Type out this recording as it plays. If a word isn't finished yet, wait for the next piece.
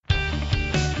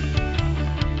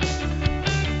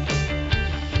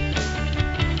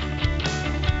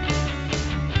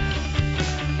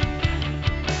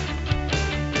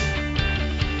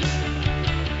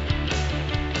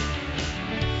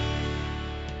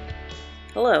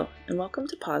Hello, and welcome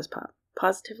to Pause Pop,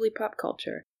 Positively Pop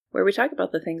Culture, where we talk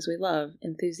about the things we love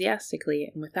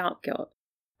enthusiastically and without guilt.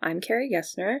 I'm Carrie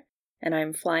Gessner, and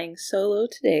I'm flying solo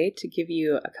today to give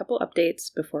you a couple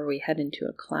updates before we head into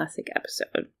a classic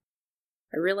episode.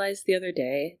 I realized the other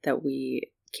day that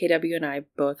KW and I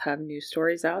both have new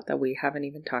stories out that we haven't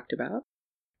even talked about,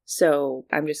 so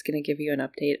I'm just going to give you an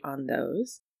update on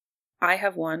those. I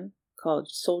have one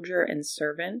called Soldier and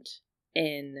Servant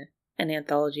in an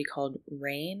anthology called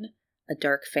Rain, a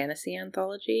dark fantasy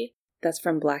anthology. That's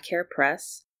from Black Hair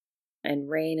Press. And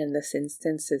Rain in this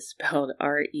instance is spelled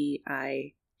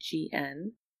R-E-I-G-N.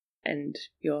 And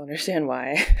you'll understand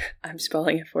why I'm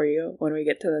spelling it for you when we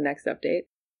get to the next update.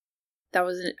 That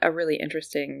was a really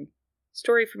interesting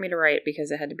story for me to write because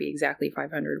it had to be exactly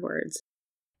 500 words.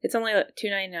 It's only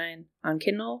 $2.99 on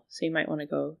Kindle, so you might want to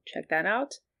go check that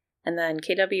out. And then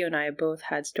KW and I both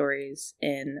had stories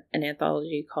in an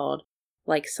anthology called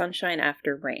Like Sunshine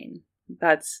After Rain.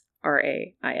 That's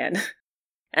R-A-I-N.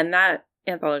 And that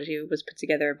anthology was put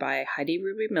together by Heidi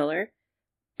Ruby Miller,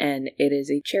 and it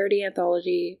is a charity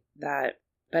anthology that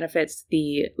benefits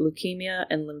the Leukemia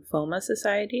and Lymphoma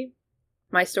Society.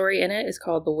 My story in it is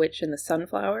called The Witch and the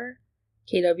Sunflower.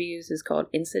 KW's is called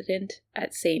Incident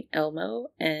at St.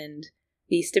 Elmo, and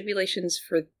the stipulations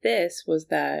for this was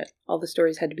that all the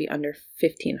stories had to be under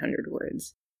 1,500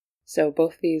 words. So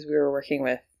both these we were working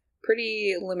with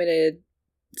pretty limited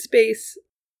space,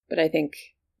 but I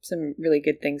think some really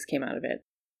good things came out of it.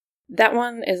 That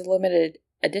one is limited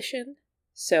edition,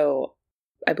 so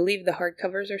I believe the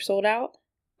hardcovers are sold out,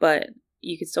 but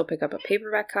you can still pick up a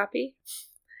paperback copy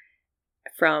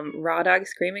from Raw Dog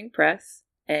Screaming Press,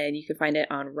 and you can find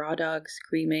it on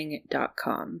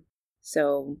rawdogscreaming.com.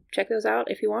 So check those out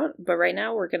if you want, but right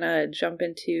now we're going to jump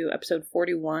into episode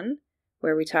 41,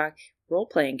 where we talk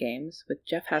role-playing games with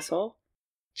Jeff Hessel,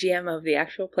 GM of the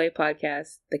Actual Play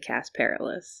podcast, The Cast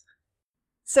Perilous.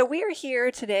 So we are here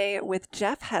today with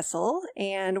Jeff Hessel,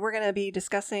 and we're going to be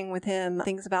discussing with him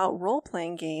things about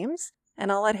role-playing games,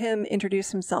 and I'll let him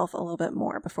introduce himself a little bit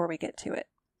more before we get to it.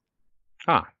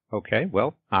 Okay.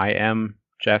 Well, I am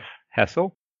Jeff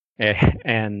Hessel,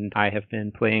 and I have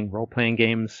been playing role-playing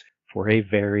games for a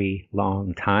very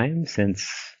long time, since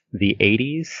the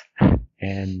 80s,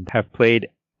 and have played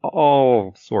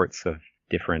all sorts of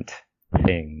different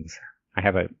things. I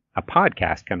have a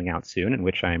podcast coming out soon in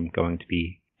which I'm going to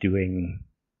be doing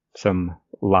some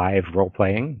live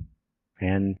role-playing,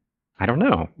 and I don't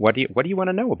know. What do you want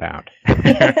to know about?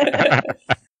 Can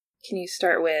you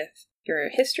start with your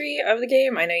history of the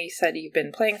game? I know you said you've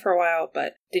been playing for a while,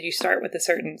 but did you start with a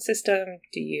certain system?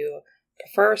 Do you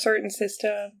prefer a certain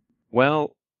system?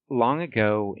 Well, long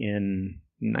ago in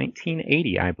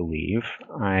 1980, I believe,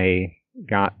 I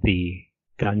got the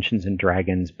Dungeons &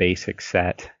 Dragons basic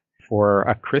set for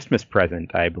a Christmas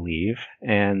present, I believe,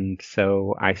 and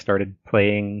so I started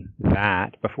playing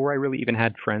that. Before I really even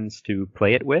had friends to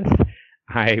play it with,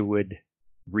 I would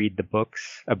read the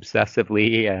books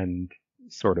obsessively and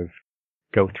sort of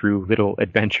go through little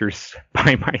adventures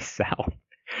by myself.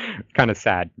 Kind of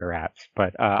sad, perhaps,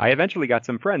 but I eventually got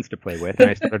some friends to play with, and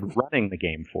I started running the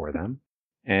game for them.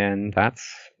 And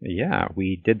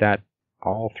we did that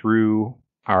all through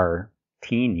our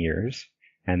teen years.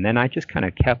 And then I just kind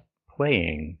of kept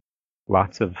playing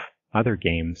lots of other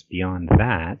games beyond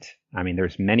that. I mean,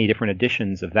 there's many different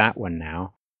editions of that one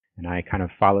now, and I kind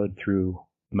of followed through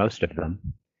most of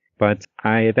them. But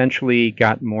I eventually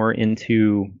got more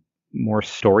into more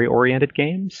story-oriented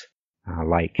games,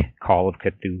 like Call of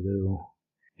Cthulhu,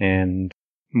 and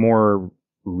more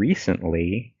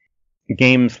recently,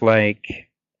 games like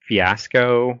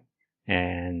Fiasco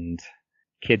and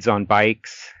Kids on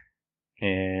Bikes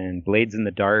and Blades in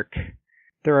the Dark.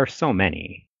 There are so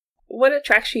many. What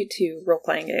attracts you to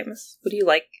role-playing games? What do you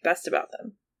like best about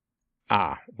them?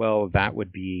 Well, that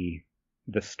would be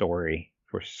the story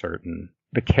for certain.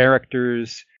 The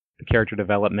characters, the character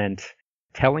development,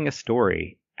 telling a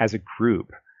story as a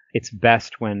group. It's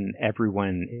best when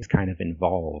everyone is kind of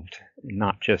involved,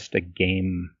 not just a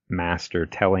game master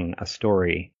telling a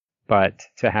story, but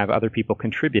to have other people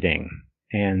contributing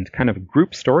and kind of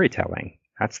group storytelling.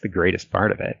 That's the greatest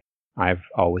part of it. I've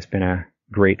always been a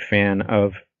great fan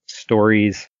of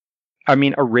stories. I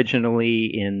mean, originally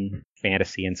in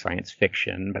fantasy and science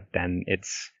fiction, but then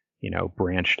it's,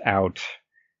 branched out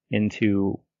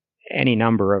into any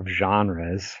number of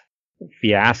genres.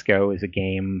 Fiasco is a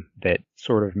game that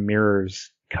sort of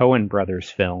mirrors Coen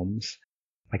Brothers films,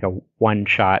 like a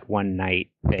one-shot, one-night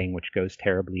thing which goes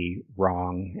terribly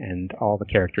wrong, and all the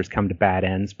characters come to bad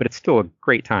ends, but it's still a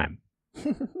great time.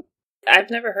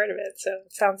 I've never heard of it, so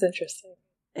it sounds interesting.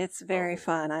 It's very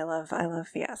fun. I love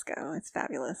Fiasco. It's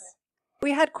fabulous.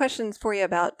 We had questions for you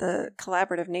about the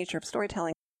collaborative nature of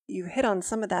storytelling. You hit on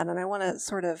some of that, and I want to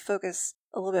sort of focus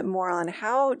a little bit more on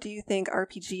how do you think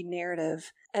RPG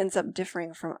narrative ends up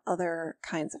differing from other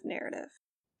kinds of narrative?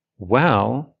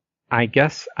 Well, I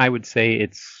guess I would say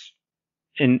it's,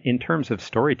 in terms of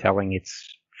storytelling, it's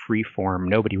free form.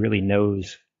 Nobody really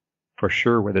knows for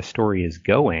sure where the story is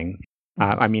going.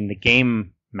 I mean, the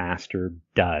game master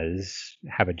does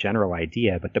have a general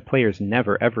idea, but the players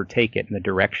never ever take it in the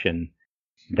direction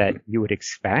that you would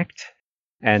expect.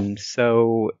 And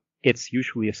so it's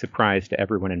usually a surprise to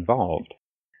everyone involved.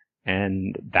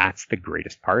 And that's the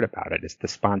greatest part about it, is the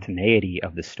spontaneity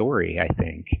of the story, I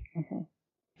think.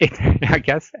 I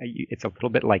guess it's a little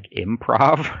bit like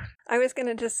improv. I was going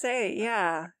to just say,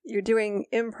 yeah, you're doing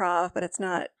improv, but it's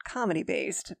not comedy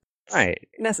based. Right.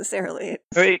 Necessarily.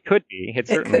 It could be. It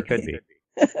certainly could be.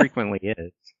 It frequently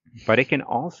is. But it can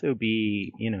also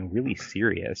be, really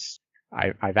serious.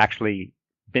 I've actually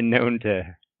been known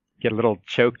to get a little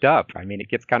choked up. I mean, it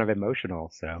gets kind of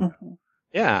emotional. So,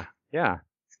 yeah.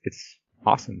 It's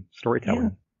awesome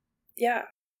storytelling. Yeah.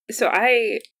 So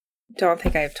I don't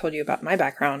think I've told you about my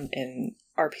background in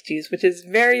RPGs, which is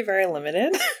very, very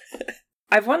limited.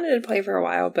 I've wanted to play for a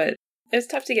while, but it's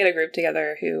tough to get a group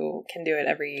together who can do it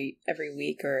every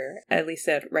week or at least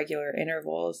at regular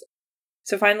intervals.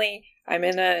 So finally, I'm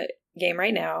in a game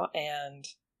right now, and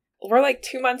we're like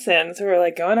 2 months in, so we're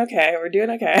like going okay, we're doing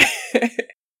okay.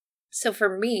 So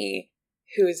for me,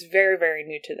 who is very, very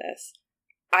new to this,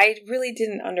 I really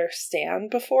didn't understand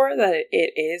before that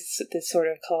it is this sort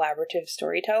of collaborative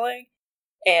storytelling.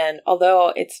 And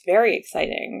although it's very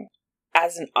exciting,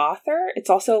 as an author, it's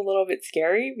also a little bit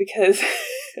scary because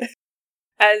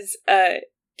as a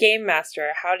game master,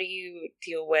 how do you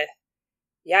deal with,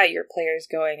 your players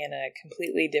going in a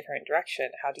completely different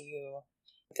direction? How do you,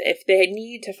 if they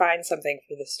need to find something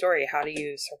for the story, how do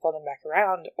you circle them back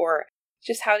around? Or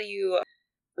just how do you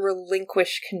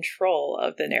relinquish control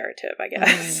of the narrative, I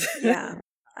guess? Yeah,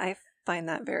 I find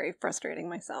that very frustrating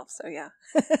myself, so yeah.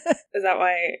 Is that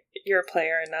why you're a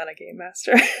player and not a game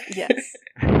master? Yes.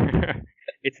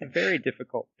 It's a very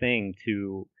difficult thing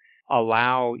to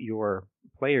allow your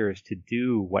players to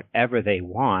do whatever they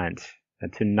want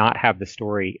and to not have the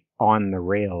story on the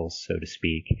rails, so to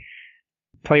speak.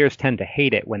 Players tend to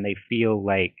hate it when they feel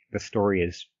like the story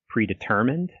is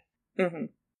predetermined. Mm-hmm.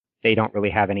 They don't really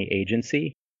have any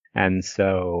agency. And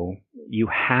so you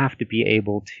have to be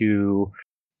able to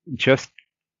just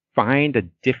find a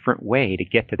different way to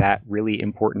get to that really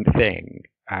important thing.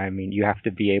 I mean, you have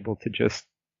to be able to just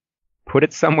put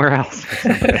it somewhere else.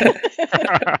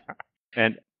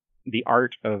 And the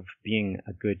art of being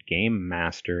a good game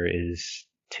master is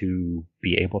to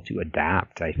be able to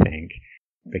adapt, I think.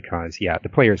 Because, the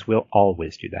players will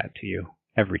always do that to you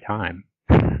every time.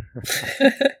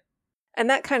 And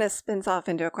that kind of spins off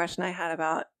into a question I had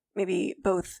about maybe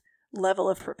both level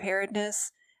of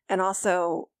preparedness and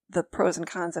also the pros and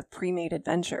cons of pre-made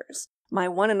adventures. My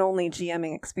one and only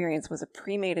GMing experience was a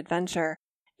pre-made adventure,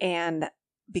 and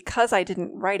because I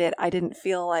didn't write it, I didn't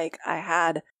feel like I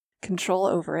had control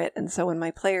over it. And so when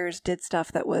my players did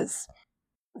stuff that was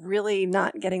really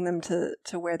not getting them to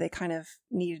where they kind of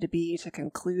needed to be to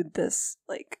conclude this,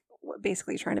 like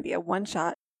basically trying to be a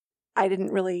one-shot, I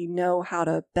didn't really know how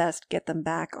to best get them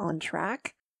back on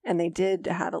track. And they did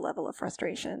have a level of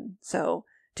frustration. So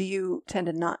do you tend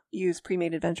to not use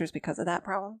pre-made adventures because of that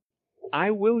problem?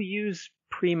 I will use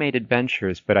pre-made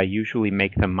adventures, but I usually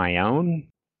make them my own.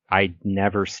 I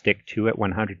never stick to it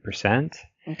 100%.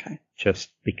 Okay.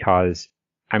 Just because,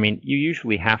 I mean, you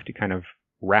usually have to kind of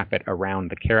wrap it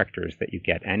around the characters that you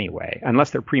get anyway,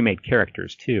 unless they're pre-made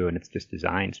characters too, and it's just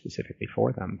designed specifically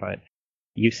for them. But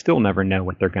you still never know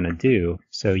what they're going to do,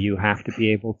 so you have to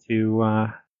be able to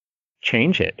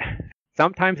change it.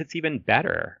 Sometimes it's even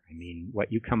better. I mean,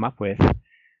 what you come up with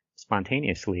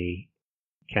spontaneously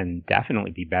can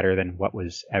definitely be better than what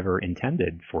was ever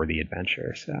intended for the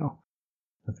adventure. So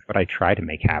that's what I try to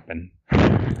make happen.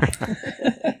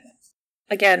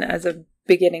 Again, as a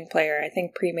beginning player, I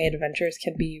think pre-made adventures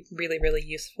can be really, really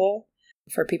useful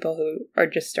for people who are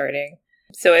just starting.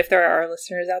 So if there are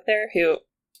listeners out there who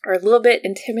are a little bit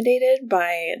intimidated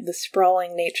by the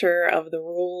sprawling nature of the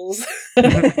rules,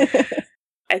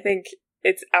 I think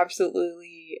it's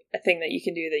absolutely a thing that you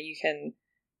can do, that you can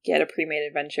get a pre-made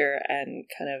adventure and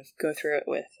kind of go through it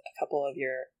with a couple of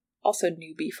your also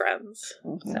newbie friends.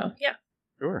 Mm-hmm. So, yeah.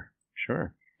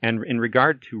 Sure. And in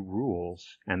regard to rules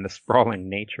and the sprawling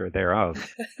nature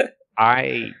thereof,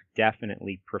 I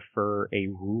definitely prefer a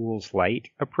rules light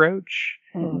approach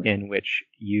in which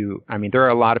there are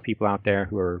a lot of people out there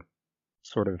who are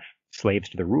sort of slaves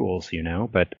to the rules,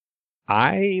 but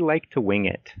I like to wing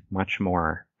it much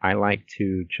more. I like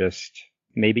to just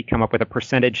maybe come up with a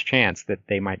percentage chance that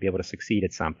they might be able to succeed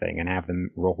at something and have them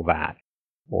roll that.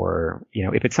 Or,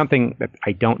 if it's something that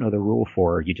I don't know the rule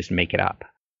for, you just make it up.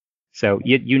 So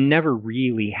you never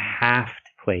really have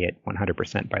to play it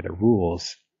 100% by the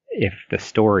rules if the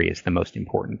story is the most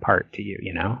important part to you,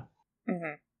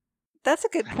 Mm-hmm. That's a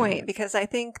good point, because I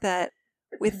think that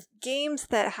with games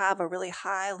that have a really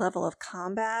high level of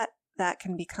combat, that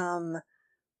can become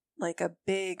like a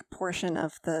big portion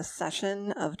of the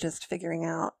session of just figuring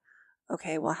out,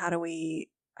 okay, well, how do we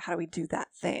do that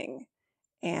thing?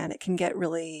 And it can get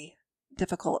really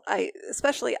difficult. I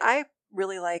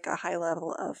really like a high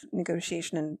level of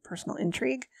negotiation and personal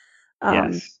intrigue.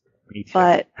 Yes, me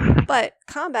too. But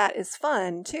combat is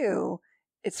fun too.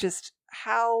 It's just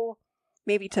how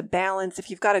maybe to balance, if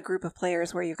you've got a group of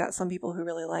players where you've got some people who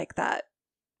really like that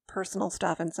personal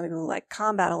stuff and some people who like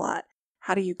combat a lot,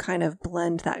 how do you kind of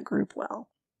blend that group well?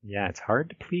 Yeah, it's hard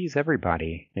to please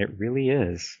everybody. It really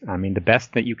is. I mean, the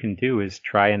best that you can do is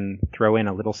try and throw in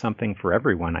a little something for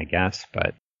everyone, I guess.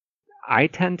 But I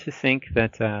tend to think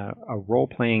that a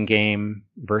role-playing game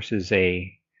versus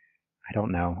a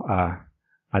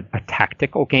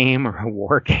tactical game or a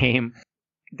war game.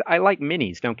 I like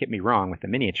minis, don't get me wrong, with the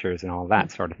miniatures and all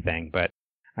that sort of thing. But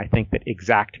I think that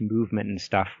exact movement and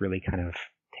stuff really kind of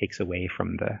takes away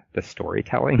from the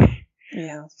storytelling.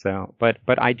 Yeah. So, but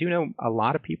I do know a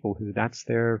lot of people who that's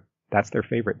their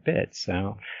favorite bit.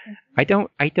 So, I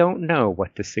don't know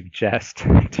what to suggest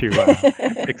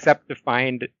to except to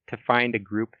find a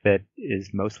group that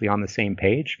is mostly on the same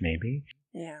page. Maybe.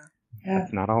 Yeah.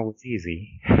 That's not always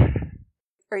easy.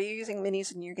 Are you using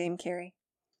minis in your game, Carrie?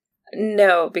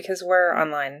 No, because we're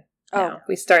online now. Oh.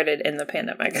 We started in the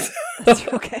pandemic. That's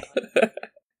okay.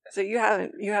 So you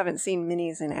haven't seen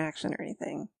minis in action or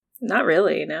anything? Not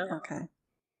really, no. Okay.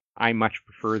 I much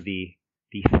prefer the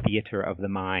theater of the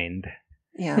mind.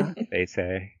 Yeah. They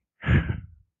say.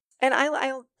 And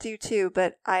I do too,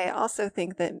 but I also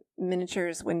think that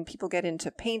miniatures, when people get into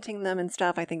painting them and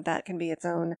stuff, I think that can be its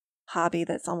own hobby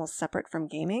that's almost separate from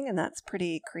gaming, and that's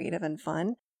pretty creative and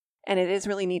fun. And it is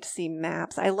really neat to see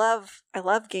maps. I love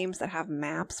games that have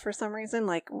maps for some reason,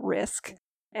 like Risk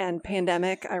and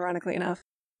Pandemic, ironically enough.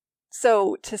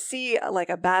 So to see like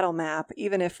a battle map,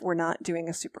 even if we're not doing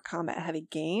a super combat heavy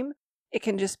game, it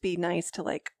can just be nice to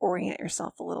like orient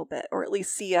yourself a little bit, or at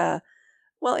least see and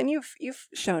you've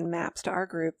shown maps to our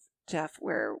group, Jeff,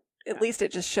 where at least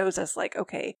it just shows us like,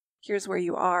 okay, here's where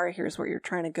you are, here's where you're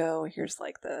trying to go, here's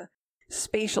like the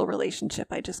spatial relationship.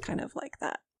 I just kind of like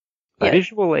that. Yeah.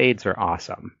 Visual aids are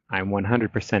awesome. I'm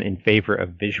 100% in favor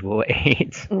of visual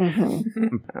aids.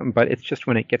 Mm-hmm. But it's just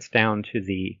when it gets down to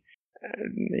the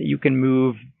you can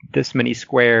move this many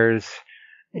squares,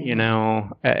 I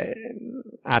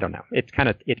don't know. It kind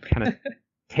of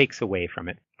takes away from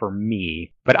it for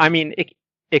me. But I mean,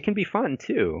 it can be fun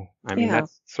too. I mean,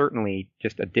 that's certainly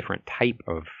just a different type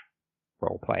of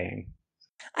role playing.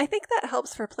 I think that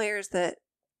helps for players that,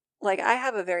 like, I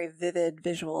have a very vivid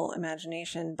visual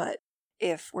imagination, but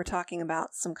if we're talking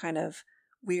about some kind of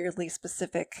weirdly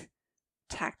specific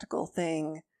tactical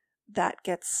thing, that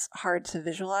gets hard to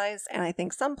visualize. And I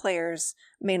think some players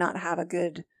may not have a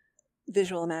good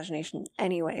visual imagination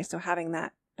anyway, so having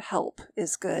that help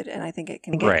is good. And I think it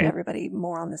can get everybody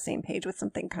more on the same page with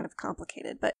something kind of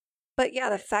complicated. But yeah,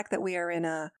 the fact that we are in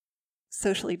a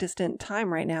socially distant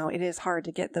time right now, it is hard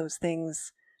to get those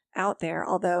things out there.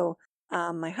 Although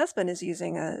my husband is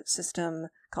using a system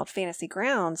called Fantasy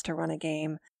Grounds to run a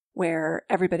game where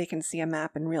everybody can see a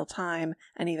map in real time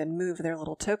and even move their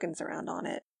little tokens around on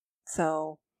it.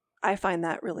 So I find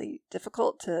that really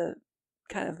difficult to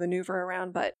kind of maneuver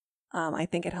around, but I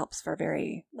think it helps for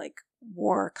very like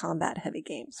war combat heavy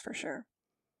games for sure.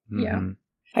 Yeah. Mm-hmm.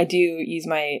 I do use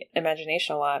my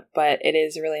imagination a lot, but it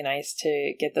is really nice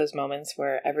to get those moments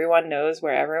where everyone knows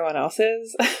where everyone else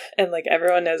is and like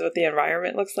everyone knows what the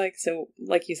environment looks like. So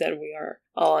like you said, we are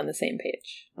all on the same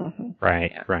page. Mm-hmm.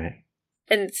 Right, right.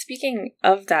 And speaking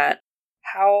of that,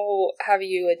 how have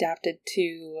you adapted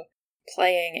to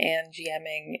playing and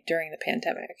GMing during the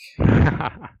pandemic?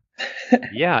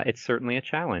 Yeah, it's certainly a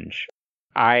challenge.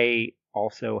 I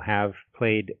also have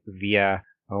played via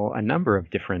a number of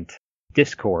different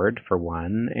Discord for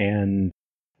one, and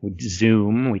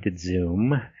Zoom. We did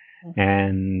Zoom,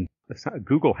 and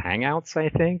Google Hangouts. I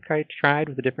think I tried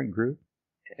with a different group,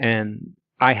 and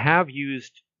I have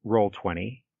used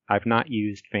Roll20. I've not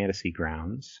used Fantasy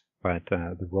Grounds, but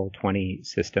the Roll20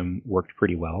 system worked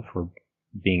pretty well for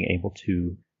being able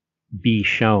to be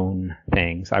shown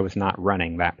things. I was not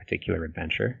running that particular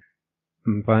adventure,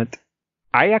 but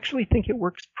I actually think it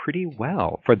works pretty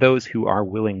well for those who are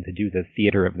willing to do the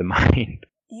theater of the mind.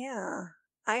 Yeah.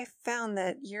 I found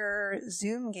that your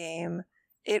Zoom game,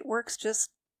 it works just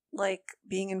like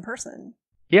being in person.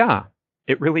 Yeah,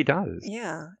 it really does.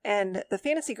 Yeah. And the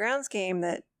Fantasy Grounds game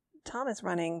that Tom is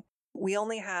running, we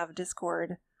only have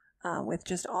Discord with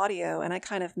just audio, and I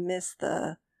kind of miss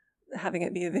the having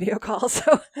it be a video call.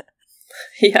 So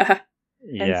Yeah.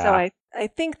 And so I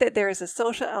think that there is a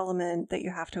social element that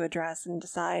you have to address and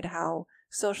decide how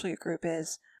social your group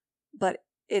is. But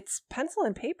it's pencil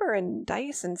and paper and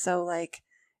dice. And so, like,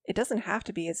 it doesn't have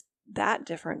to be that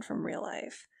different from real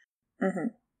life. Mm-hmm.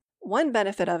 One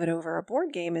benefit of it over a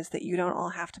board game is that you don't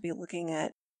all have to be looking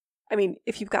at, I mean,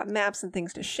 if you've got maps and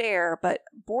things to share, but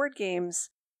board games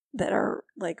that are,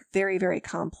 like, very, very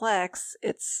complex,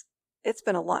 it's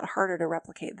been a lot harder to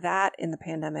replicate that in the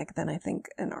pandemic than I think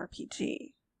an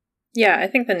RPG. Yeah, I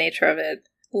think the nature of it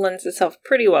lends itself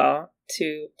pretty well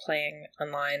to playing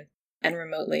online and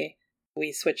remotely.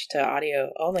 We switched to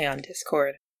audio only on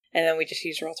Discord, and then we just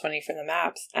use Roll20 for the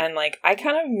maps. And, like, I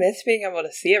kind of miss being able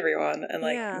to see everyone and,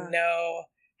 like, know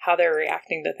how they're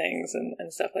reacting to things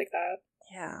and stuff like that.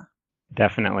 Yeah.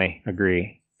 Definitely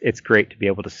agree. It's great to be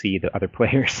able to see the other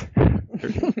players.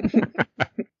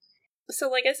 So,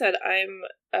 like I said, I'm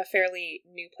a fairly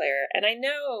new player, and I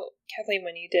know, Kathleen,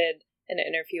 when you did an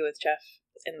interview with Jeff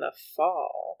in the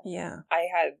fall, I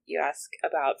had you ask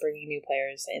about bringing new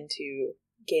players into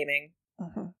gaming,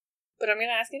 but I'm going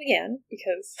to ask it again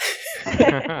because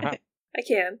I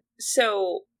can.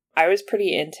 So, I was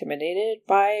pretty intimidated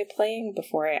by playing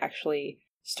before I actually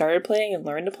started playing and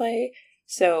learned to play.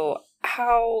 So,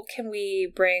 how can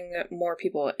we bring more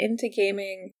people into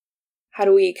gaming? How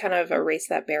do we kind of erase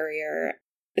that barrier,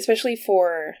 especially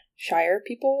for shyer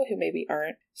people who maybe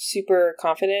aren't super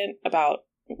confident about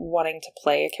wanting to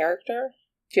play a character?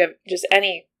 Do you have just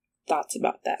any thoughts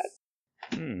about that?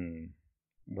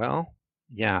 Well,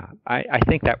 yeah, I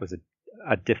think that was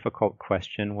a difficult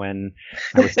question when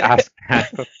I was asked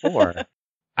that before.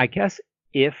 I guess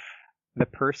if the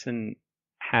person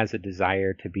has a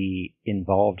desire to be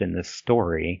involved in the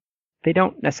story, they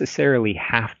don't necessarily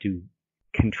have to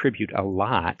contribute a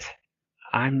lot.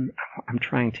 I'm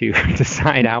trying to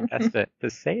decide how best to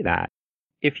say that.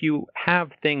 If you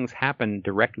have things happen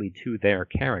directly to their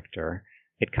character,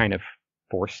 it kind of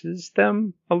forces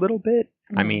them a little bit.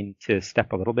 Mm-hmm. I mean, to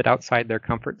step a little bit outside their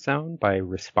comfort zone by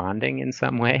responding in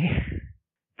some way.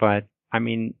 But, I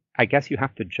mean, I guess you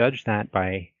have to judge that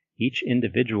by each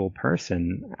individual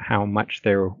person, how much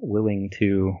they're willing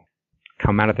to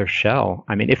come out of their shell.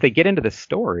 I mean, if they get into the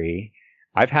story,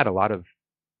 I've had a lot of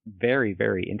very,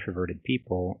 very introverted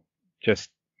people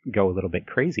just go a little bit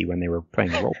crazy when they were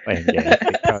playing a role-playing game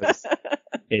because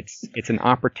it's an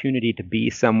opportunity to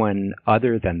be someone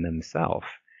other than themselves.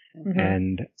 Mm-hmm.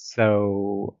 And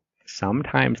so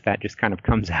sometimes that just kind of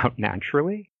comes out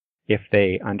naturally if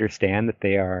they understand that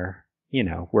they are,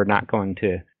 we're not going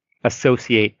to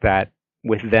associate that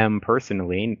with them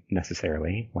personally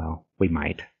necessarily. Well, we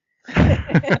might.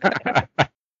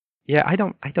 Yeah, I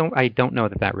don't know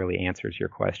that really answers your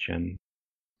question.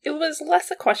 It was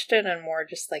less a question and more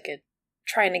just like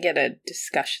trying to get a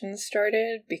discussion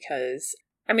started because,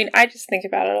 I mean, I just think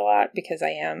about it a lot because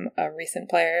I am a recent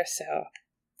player. So,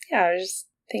 yeah, I was just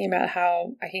thinking about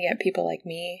how I can get people like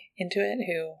me into it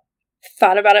who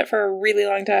thought about it for a really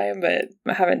long time, but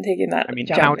haven't taken that jump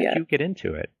yet. How did you get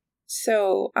into it?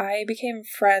 So, I became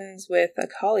friends with a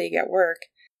colleague at work.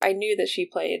 I knew that she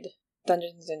played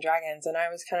Dungeons and Dragons, and I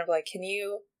was kind of like, can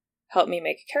you help me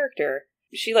make a character?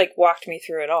 She walked me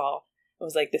through it all. I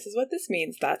was like, this is what this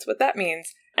means, that's what that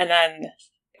means. And then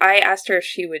I asked her if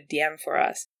she would DM for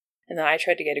us, and then I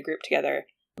tried to get a group together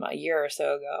a year or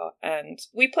so ago, and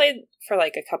we played for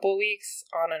a couple weeks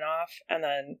on and off, and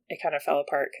then it kind of fell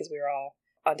apart because we were all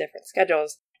on different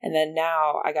schedules. And then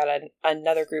now I got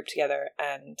another group together,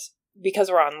 and because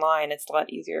we're online, it's a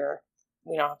lot easier.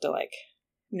 We don't have to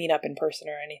meet up in person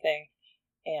or anything,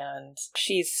 and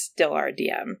she's still our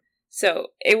DM. So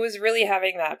it was really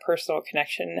having that personal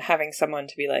connection, having someone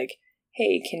to be like,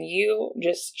 hey, can you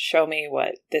just show me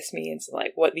what this means,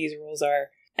 what these rules are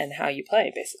and how you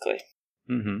play, basically.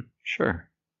 Mm-hmm. Sure.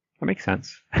 That makes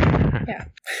sense. Yeah.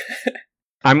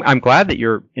 I'm glad that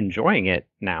you're enjoying it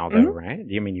now, though, mm-hmm. right?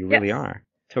 I mean, you really are.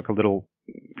 Took a little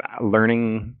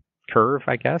learning curve,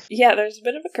 I guess. Yeah, there's a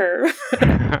bit of a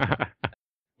curve.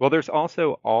 Well, there's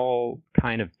also all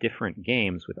kind of different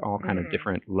games with all kind of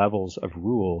different levels of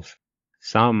rules.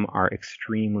 Some are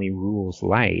extremely rules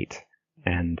light,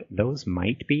 and those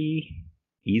might be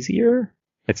easier.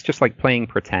 It's just like playing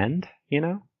pretend,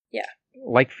 Yeah.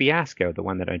 like Fiasco, the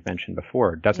one that I'd mentioned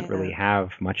before, doesn't really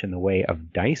have much in the way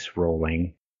of dice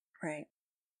rolling. Right.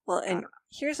 Well, and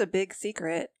here's a big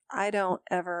secret. I don't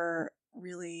ever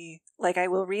really, like, I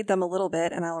will read them a little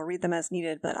bit and I'll read them as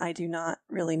needed, but I do not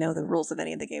really know the rules of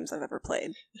any of the games I've ever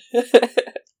played.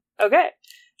 Okay.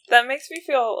 That makes me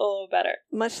feel a little better.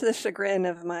 Much to the chagrin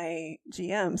of my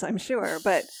GMs, I'm sure.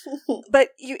 But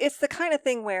it's the kind of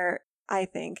thing where I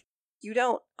think you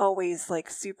don't always like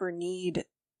super need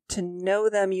to know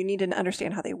them. You need to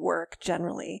understand how they work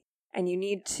generally, and you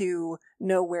need to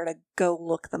know where to go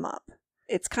look them up.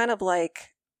 It's kind of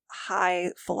like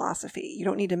high philosophy. You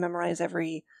don't need to memorize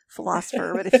every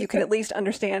philosopher, but if you can at least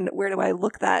understand where do I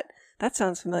look that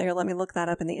sounds familiar, let me look that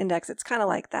up in the index. It's kind of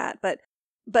like that.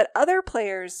 But other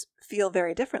players feel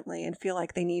very differently and feel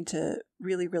like they need to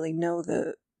really, really know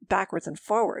the backwards and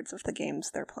forwards of the games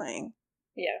they're playing.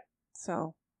 Yeah.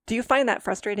 So, do you find that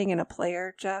frustrating in a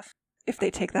player, Jeff, if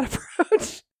they take that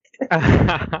approach?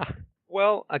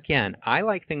 Well, again, I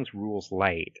like things rules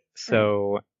light.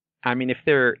 So, I mean, if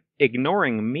they're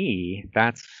ignoring me,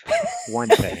 that's one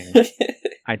thing.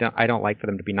 I don't like for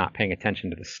them to be not paying attention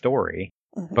to the story.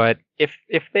 Mm-hmm. But if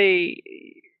they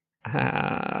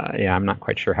I'm not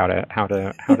quite sure how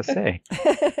to say.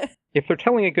 If they're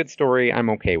telling a good story,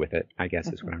 I'm okay with it, I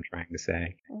guess is what I'm trying to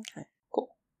say. Okay, cool.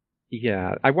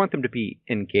 Yeah, I want them to be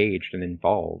engaged and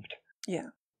involved. Yeah.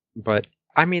 But,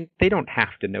 I mean, they don't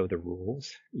have to know the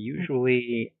rules.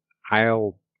 Usually,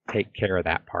 I'll take care of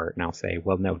that part, and I'll say,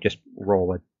 well, no, just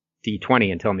roll a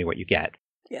d20 and tell me what you get.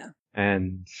 Yeah.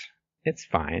 And it's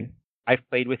fine. I've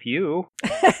played with you.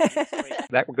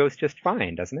 That goes just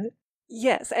fine, doesn't it?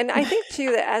 Yes, and I think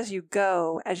too that as you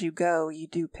go, you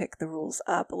do pick the rules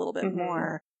up a little bit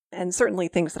more. And certainly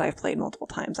things that I've played multiple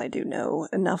times, I do know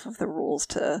enough of the rules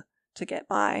to get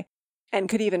by, and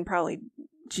could even probably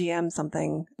GM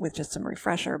something with just some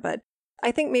refresher. But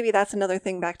I think maybe that's another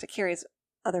thing, back to Carrie's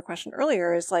other question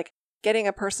earlier, is like getting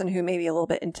a person who may be a little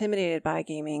bit intimidated by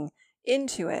gaming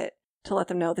into it, to let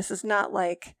them know this is not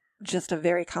like just a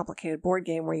very complicated board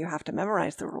game where you have to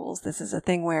memorize the rules. This is a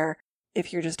thing where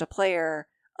if you're just a player,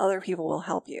 other people will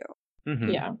help you. Mm-hmm.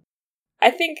 Yeah. I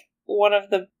think one of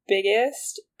the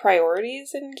biggest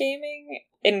priorities in gaming,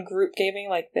 in group gaming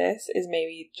like this, is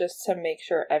maybe just to make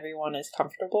sure everyone is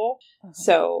comfortable. Mm-hmm.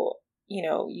 So,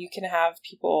 you can have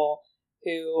people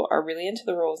who are really into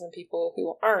the rules and people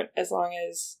who aren't, as long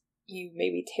as you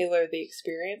maybe tailor the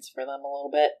experience for them a little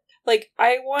bit. Like,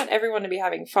 I want everyone to be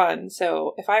having fun,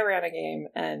 so if I ran a game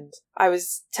and I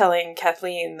was telling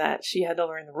Kathleen that she had to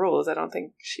learn the rules, I don't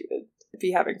think she would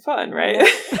be having fun, right?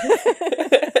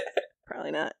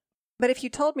 Probably not. But if you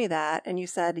told me that, and you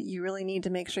said you really need to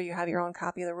make sure you have your own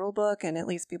copy of the rule book and at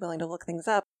least be willing to look things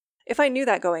up, if I knew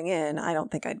that going in, I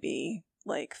don't think I'd be,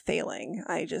 like, failing.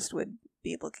 I just would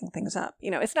be looking things up.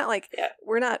 It's not like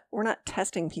we're not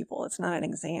testing people. It's not an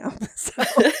exam. So.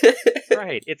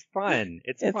 Right. It's fun.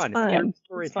 It's fun. It's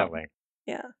storytelling.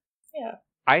 Yeah. Yeah.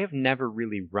 I have never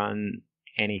really run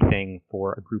anything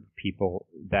for a group of people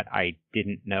that I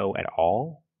didn't know at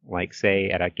all. Like, say,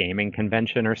 at a gaming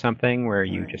convention or something where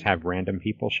you just have random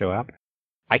people show up.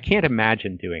 I can't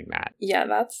imagine doing that. Yeah,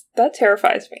 that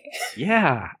terrifies me.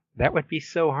 Yeah, that would be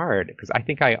so hard, because I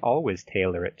think I always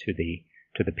tailor it to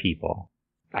the people.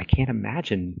 I can't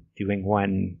imagine doing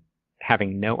one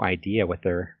having no idea what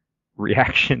their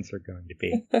reactions are going to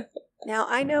be. Now,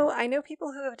 I know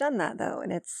people who have done that, though,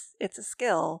 and it's a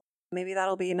skill. Maybe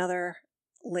that'll be another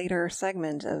later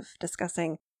segment of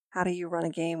discussing how do you run a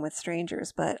game with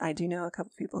strangers, but I do know a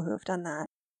couple people who have done that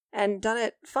and done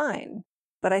it fine.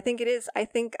 But I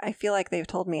feel like they've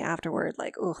told me afterward,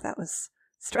 like, oh, that was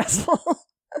stressful.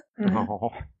 Oh.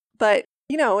 But,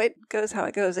 it goes how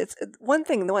it goes. It's one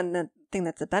thing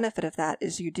that's a benefit of that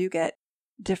is you do get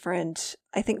different,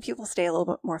 I think people stay a little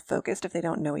bit more focused if they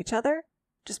don't know each other,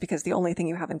 just because the only thing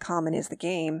you have in common is the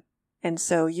game. And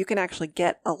so you can actually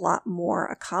get a lot more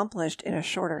accomplished in a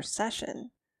shorter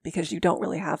session because you don't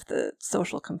really have the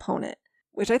social component,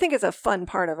 which I think is a fun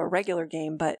part of a regular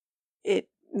game, but it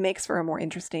makes for a more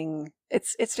interesting,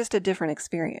 it's just a different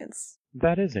experience.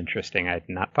 That is interesting. I had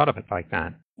not thought of it like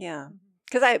that. Yeah.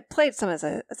 Because I played some as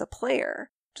a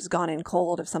player, just gone in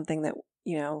cold of something that,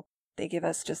 they give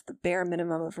us just the bare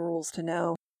minimum of rules to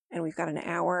know, and we've got an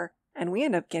hour, and we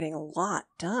end up getting a lot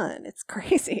done. It's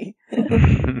crazy.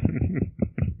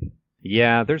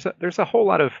 Yeah, there's a whole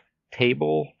lot of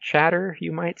table chatter,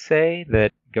 you might say,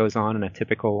 that goes on in a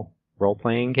typical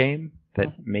role-playing game that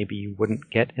maybe you wouldn't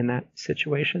get in that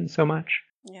situation so much.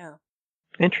 Yeah.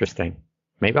 Interesting.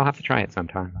 Maybe I'll have to try it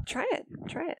sometime. Try it.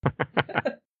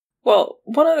 Well,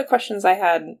 one of the questions I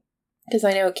had, because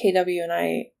I know KW and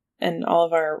I and all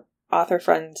of our author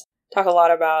friends talk a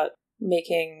lot about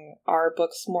making our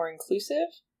books more inclusive.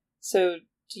 So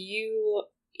do you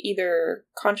either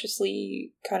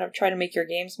consciously kind of try to make your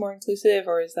games more inclusive,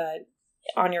 or is that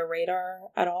on your radar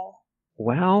at all?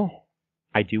 Well,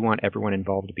 I do want everyone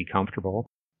involved to be comfortable.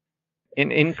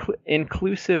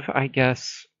 Inclusive, I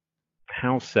guess.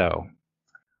 How so?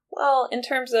 Well, in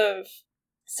terms of,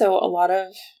 so a lot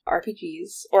of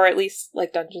RPGs, or at least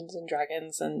like Dungeons and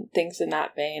Dragons and things in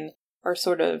that vein, are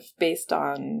sort of based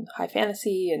on high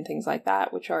fantasy and things like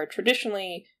that, which are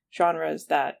traditionally genres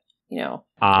that,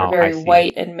 are very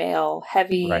white and male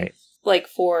heavy, right. Like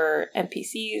for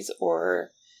NPCs,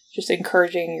 or just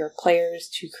encouraging your players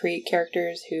to create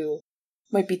characters who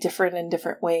might be different in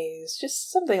different ways, just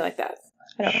something like that.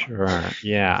 I don't know. Sure.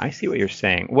 Yeah, I see what you're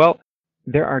saying. Well,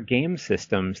 there are game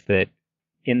systems that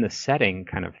in the setting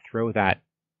kind of throw that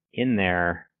in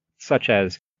there, such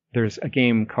as there's a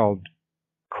game called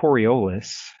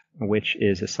Coriolis, which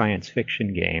is a science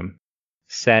fiction game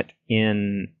set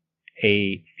in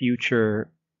a future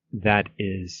that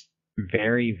is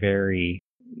very, very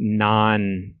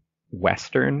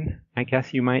non-Western, I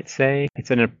guess you might say.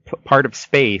 It's in a part of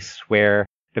space where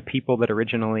the people that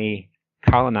originally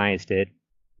colonized it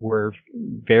were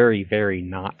very, very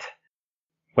not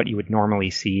what you would normally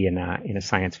see in a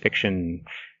science fiction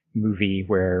movie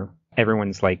where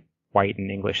everyone's like white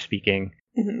and English speaking.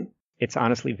 Mm-hmm. It's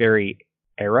honestly very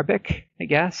Arabic, I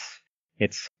guess.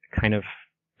 It's kind of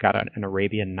got an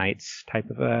Arabian Nights type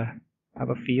of a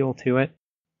feel to it.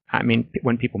 I mean,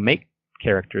 when people make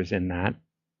characters in that,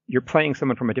 you're playing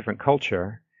someone from a different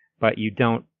culture, but you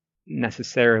don't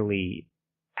necessarily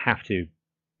have to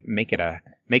make it a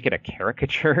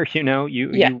caricature,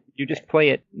 You just play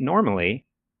it normally,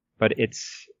 but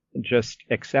it's just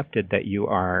accepted that you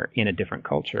are in a different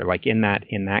culture. Like in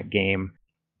that game,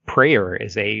 prayer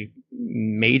is a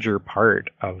major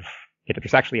part of it.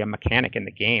 There's actually a mechanic in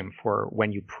the game for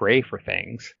when you pray for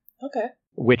things. Okay.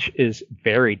 Which is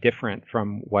very different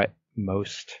from what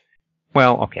most,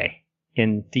 well, okay.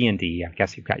 In D&D, I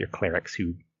guess you've got your clerics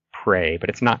who pray, but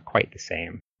it's not quite the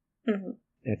same. Mm-hmm.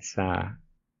 It's,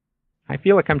 I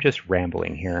feel like I'm just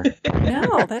rambling here.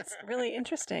 No, that's really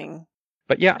interesting.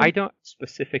 But yeah, I don't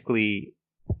specifically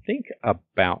think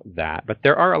about that. But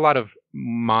there are a lot of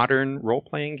modern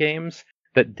role-playing games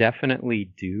that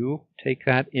definitely do take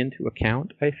that into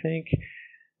account, I think.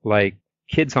 Like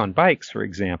Kids on Bikes, for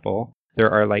example, there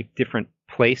are like different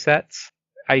play sets.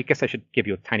 I guess I should give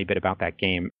you a tiny bit about that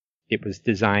game. It was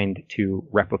designed to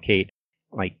replicate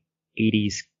like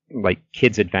 80s like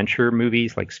kids adventure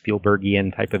movies, like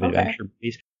Spielbergian type of adventure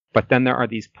movies. But then there are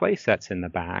these play sets in the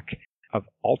back of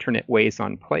alternate ways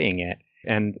on playing it.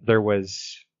 And there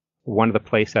was one of the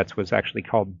play sets was actually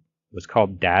called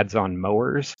Dads on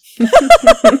Mowers.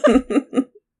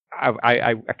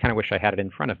 I kind of wish I had it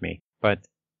in front of me, but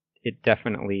it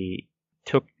definitely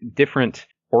took different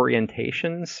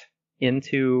orientations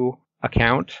into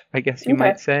account, I guess you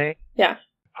might say. Yeah.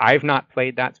 I've not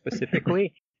played that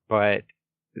specifically, but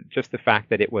just the fact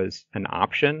that it was an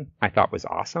option, I thought was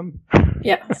awesome.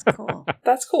 Yeah, that's cool.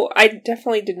 That's cool. I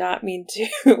definitely did not mean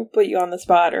to put you on the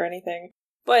spot or anything.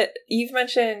 But you've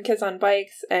mentioned Kids on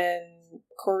Bikes and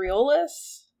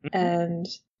Coriolis and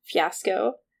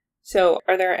Fiasco. So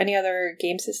are there any other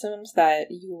game systems that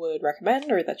you would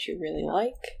recommend or that you really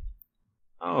like?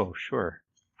 Oh, sure.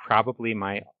 Probably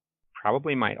my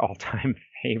all-time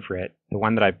favorite, the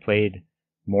one that I've played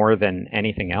more than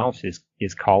anything else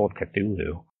is Call of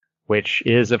Cthulhu, which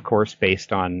is, of course,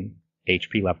 based on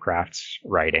H.P. Lovecraft's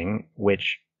writing,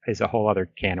 which is a whole other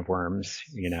can of worms,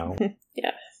 Yeah.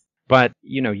 But,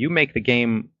 you make the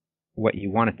game what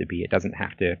you want it to be. It doesn't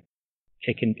have to.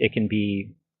 It can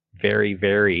be very,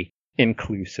 very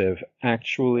inclusive.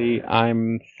 Actually,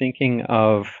 I'm thinking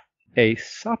of a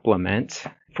supplement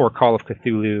for Call of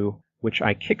Cthulhu, which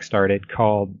I kickstarted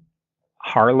called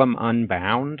Harlem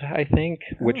Unbound, I think,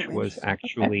 which was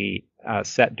actually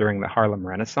set during the Harlem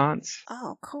Renaissance.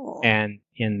 Oh, cool. And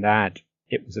in that,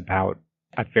 it was about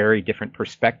a very different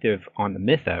perspective on the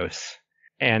mythos.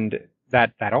 And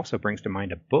that also brings to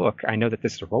mind a book. I know that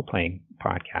this is a role-playing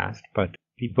podcast, but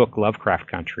the book Lovecraft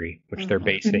Country, which they're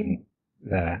basing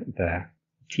the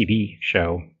TV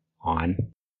show on,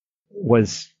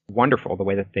 was wonderful. The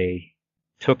way that they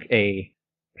took a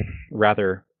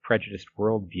rather prejudiced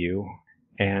worldview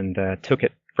and took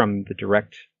it from the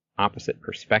direct opposite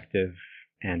perspective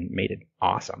and made it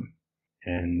awesome.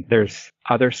 And there's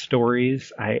other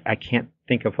stories, I can't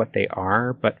think of what they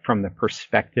are, but from the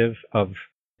perspective of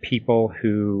people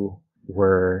who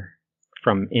were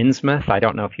from Innsmouth. I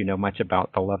don't know if you know much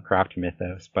about the Lovecraft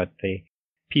mythos, but the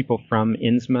people from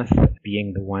Innsmouth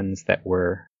being the ones that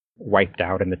were wiped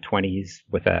out in the 20s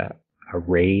with a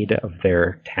raid of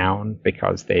their town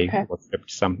because they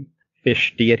worshipped some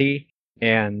fish deity.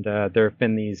 And there have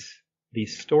been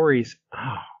these stories.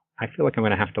 Oh, I feel like I'm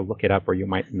going to have to look it up, or you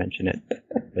might mention it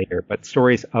later. But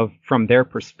stories from their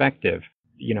perspective,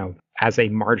 as a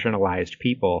marginalized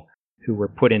people who were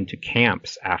put into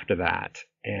camps after that.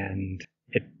 And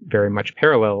it very much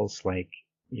parallels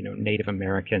Native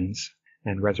Americans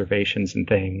and reservations and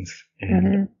things.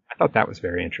 And I thought that was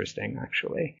very interesting,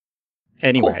 actually.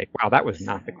 Anyway, wow, that was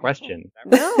not the question.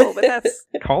 No, but that's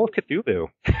Call of Cthulhu.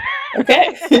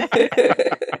 Okay.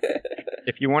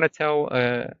 If you want to tell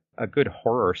a good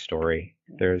horror story,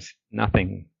 there's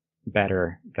nothing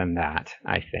better than that,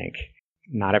 I think.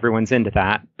 Not everyone's into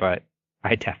that, but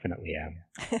I definitely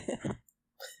am.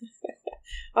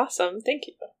 Awesome. Thank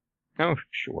you. Oh,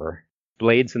 sure.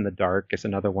 Blades in the Dark is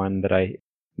another one that I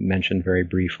mentioned very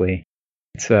briefly.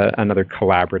 It's another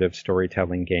collaborative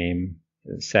storytelling game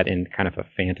set in kind of a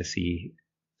fantasy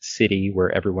city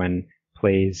where everyone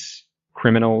plays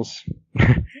criminals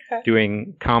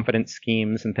doing confidence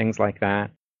schemes and things like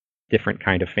that. Different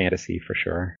kind of fantasy for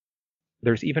sure.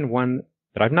 There's even one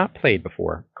that I've not played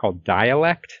before called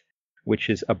Dialect, which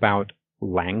is about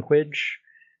language,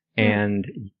 and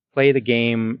you play the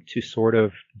game to sort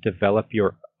of develop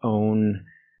your own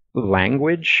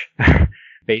language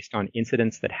based on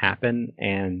incidents that happen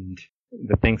and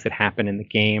the things that happen in the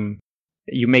game.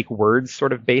 You make words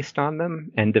sort of based on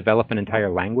them and develop an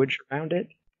entire language around it.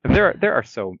 There are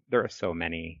so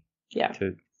many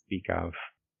to speak of.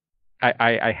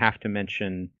 I have to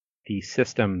mention the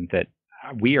system that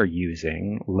we are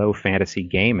using, Low Fantasy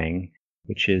Gaming,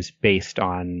 which is based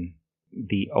on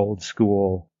the old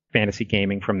school fantasy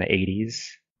gaming from the 80s,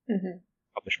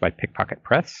 published by Pickpocket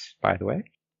Press, by the way.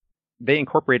 They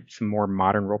incorporate some more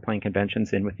modern role-playing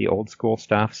conventions in with the old school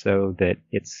stuff so that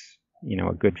it's,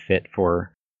 a good fit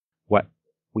for what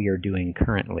we are doing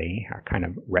currently, our kind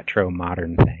of retro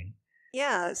modern thing.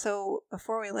 Yeah, so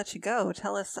before we let you go,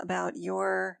 tell us about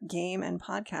your game and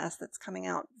podcast that's coming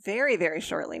out very, very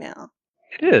shortly now.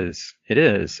 It is.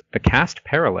 The Cast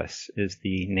Perilous is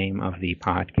the name of the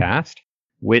podcast,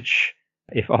 which,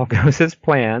 if all goes as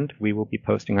planned, we will be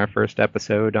posting our first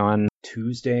episode on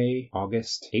Tuesday,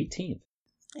 August 18th.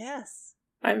 Yes.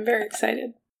 I'm very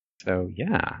excited. So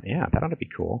yeah, that ought to be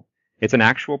cool. It's an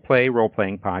actual play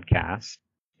role-playing podcast.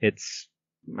 It's,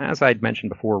 as I'd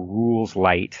mentioned before, rules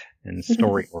light and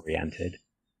story-oriented.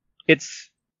 It's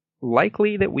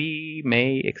likely that we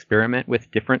may experiment with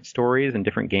different stories and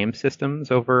different game systems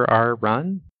over our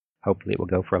run. Hopefully it will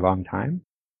go for a long time.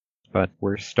 But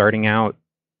we're starting out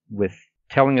with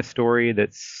telling a story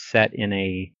that's set in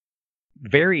a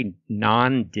very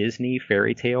non-Disney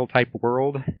fairy tale type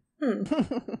world.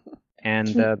 And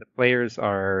the players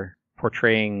are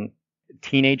portraying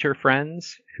teenager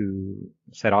friends who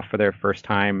set off for their first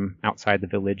time outside the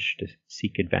village to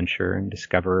seek adventure and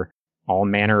discover all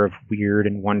manner of weird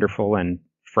and wonderful and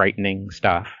frightening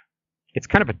stuff. It's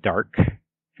kind of a dark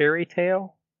fairy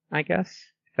tale, I guess,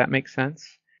 if that makes sense.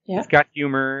 Yeah. It's got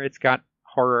humor, it's got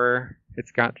horror,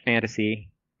 it's got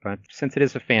fantasy, but since it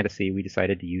is a fantasy, we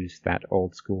decided to use that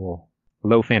old school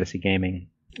low fantasy gaming.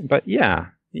 But yeah,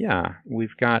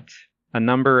 we've got a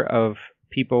number of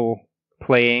people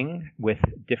playing with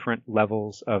different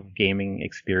levels of gaming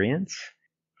experience.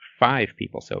 5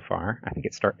 people so far. I think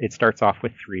it starts off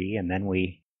with 3, and then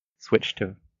we switch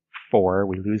to 4.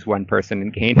 We lose 1 person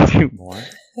and gain 2 more.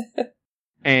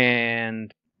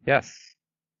 And yes,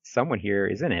 someone here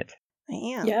is in it. I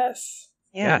am. Yes.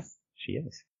 Yeah. Yes, she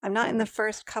is. I'm not in the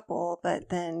first couple, but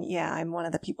then, I'm one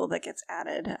of the people that gets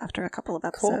added after a couple of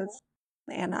episodes.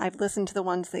 Cool. And I've listened to the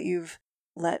ones that you've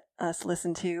let us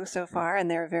listen to so far,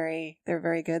 and they're very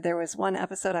good. There was one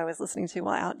episode I was listening to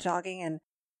while out jogging,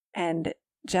 and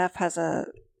Jeff has a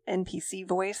NPC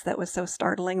voice that was so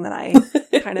startling that I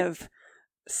kind of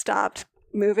stopped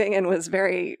moving and was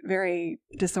very, very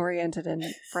disoriented and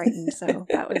frightened. So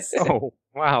that was... Oh,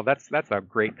 wow. That's a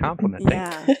great compliment.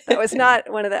 Yeah. That was not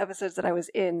one of the episodes that I was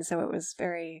in, so it was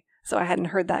very... So I hadn't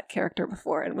heard that character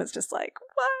before and was just like,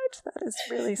 what? That is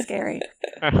really scary.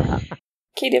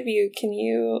 KW, can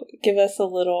you give us a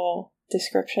little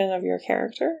description of your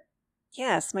character?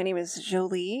 Yes, my name is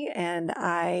Jolie, and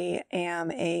I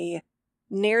am a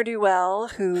ne'er-do-well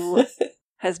who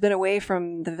has been away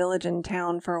from the village and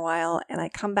town for a while, and I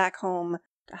come back home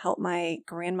to help my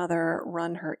grandmother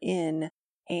run her inn,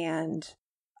 and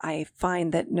I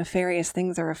find that nefarious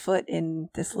things are afoot in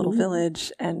this little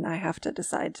village, and I have to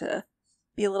decide to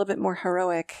be a little bit more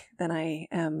heroic than I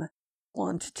am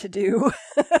wont to do.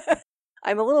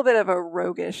 I'm a little bit of a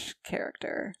roguish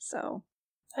character, so...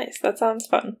 Nice, that sounds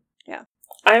fun. Yeah.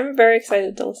 I'm very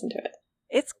excited to listen to it.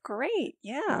 It's great.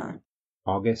 Yeah.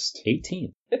 August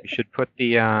 18th. We should put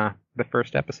the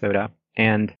first episode up,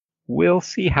 and we'll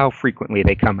see how frequently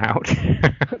they come out.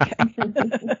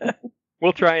 Okay.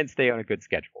 We'll try and stay on a good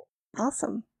schedule.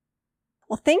 Awesome.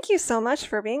 Well, thank you so much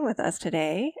for being with us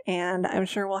today, and I'm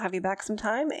sure we'll have you back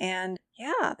sometime. And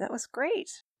yeah, that was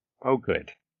great. Oh,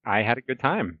 good. I had a good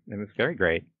time. It was very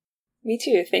great. Me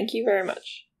too. Thank you very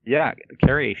much. Yeah,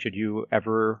 Carrie, should you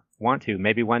ever want to,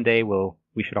 maybe one day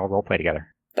we should all roleplay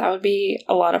together. That would be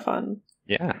a lot of fun.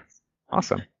 Yeah,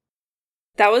 awesome.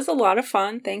 That was a lot of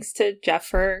fun. Thanks to Jeff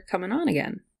for coming on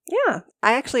again. Yeah,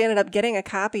 I actually ended up getting a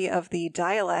copy of the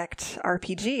Dialect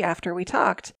RPG after we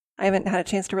talked. I haven't had a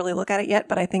chance to really look at it yet,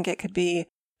 but I think it could be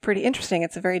pretty interesting.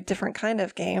 It's a very different kind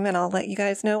of game, and I'll let you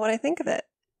guys know what I think of it.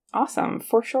 Awesome.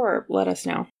 For sure. Let us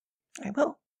know. I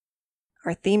will.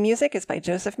 Our theme music is by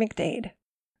Joseph McDade.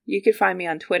 You can find me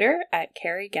on Twitter at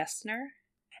Carrie Gessner.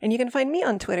 And you can find me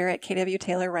on Twitter at KW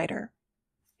Taylor Writer.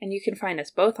 And you can find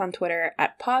us both on Twitter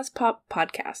at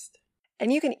PausePopPodcast.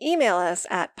 And you can email us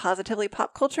at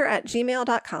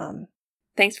positivelypopculture@gmail.com.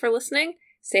 Thanks for listening.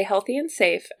 Stay healthy and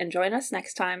safe, and join us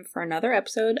next time for another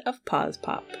episode of Pause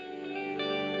Pop.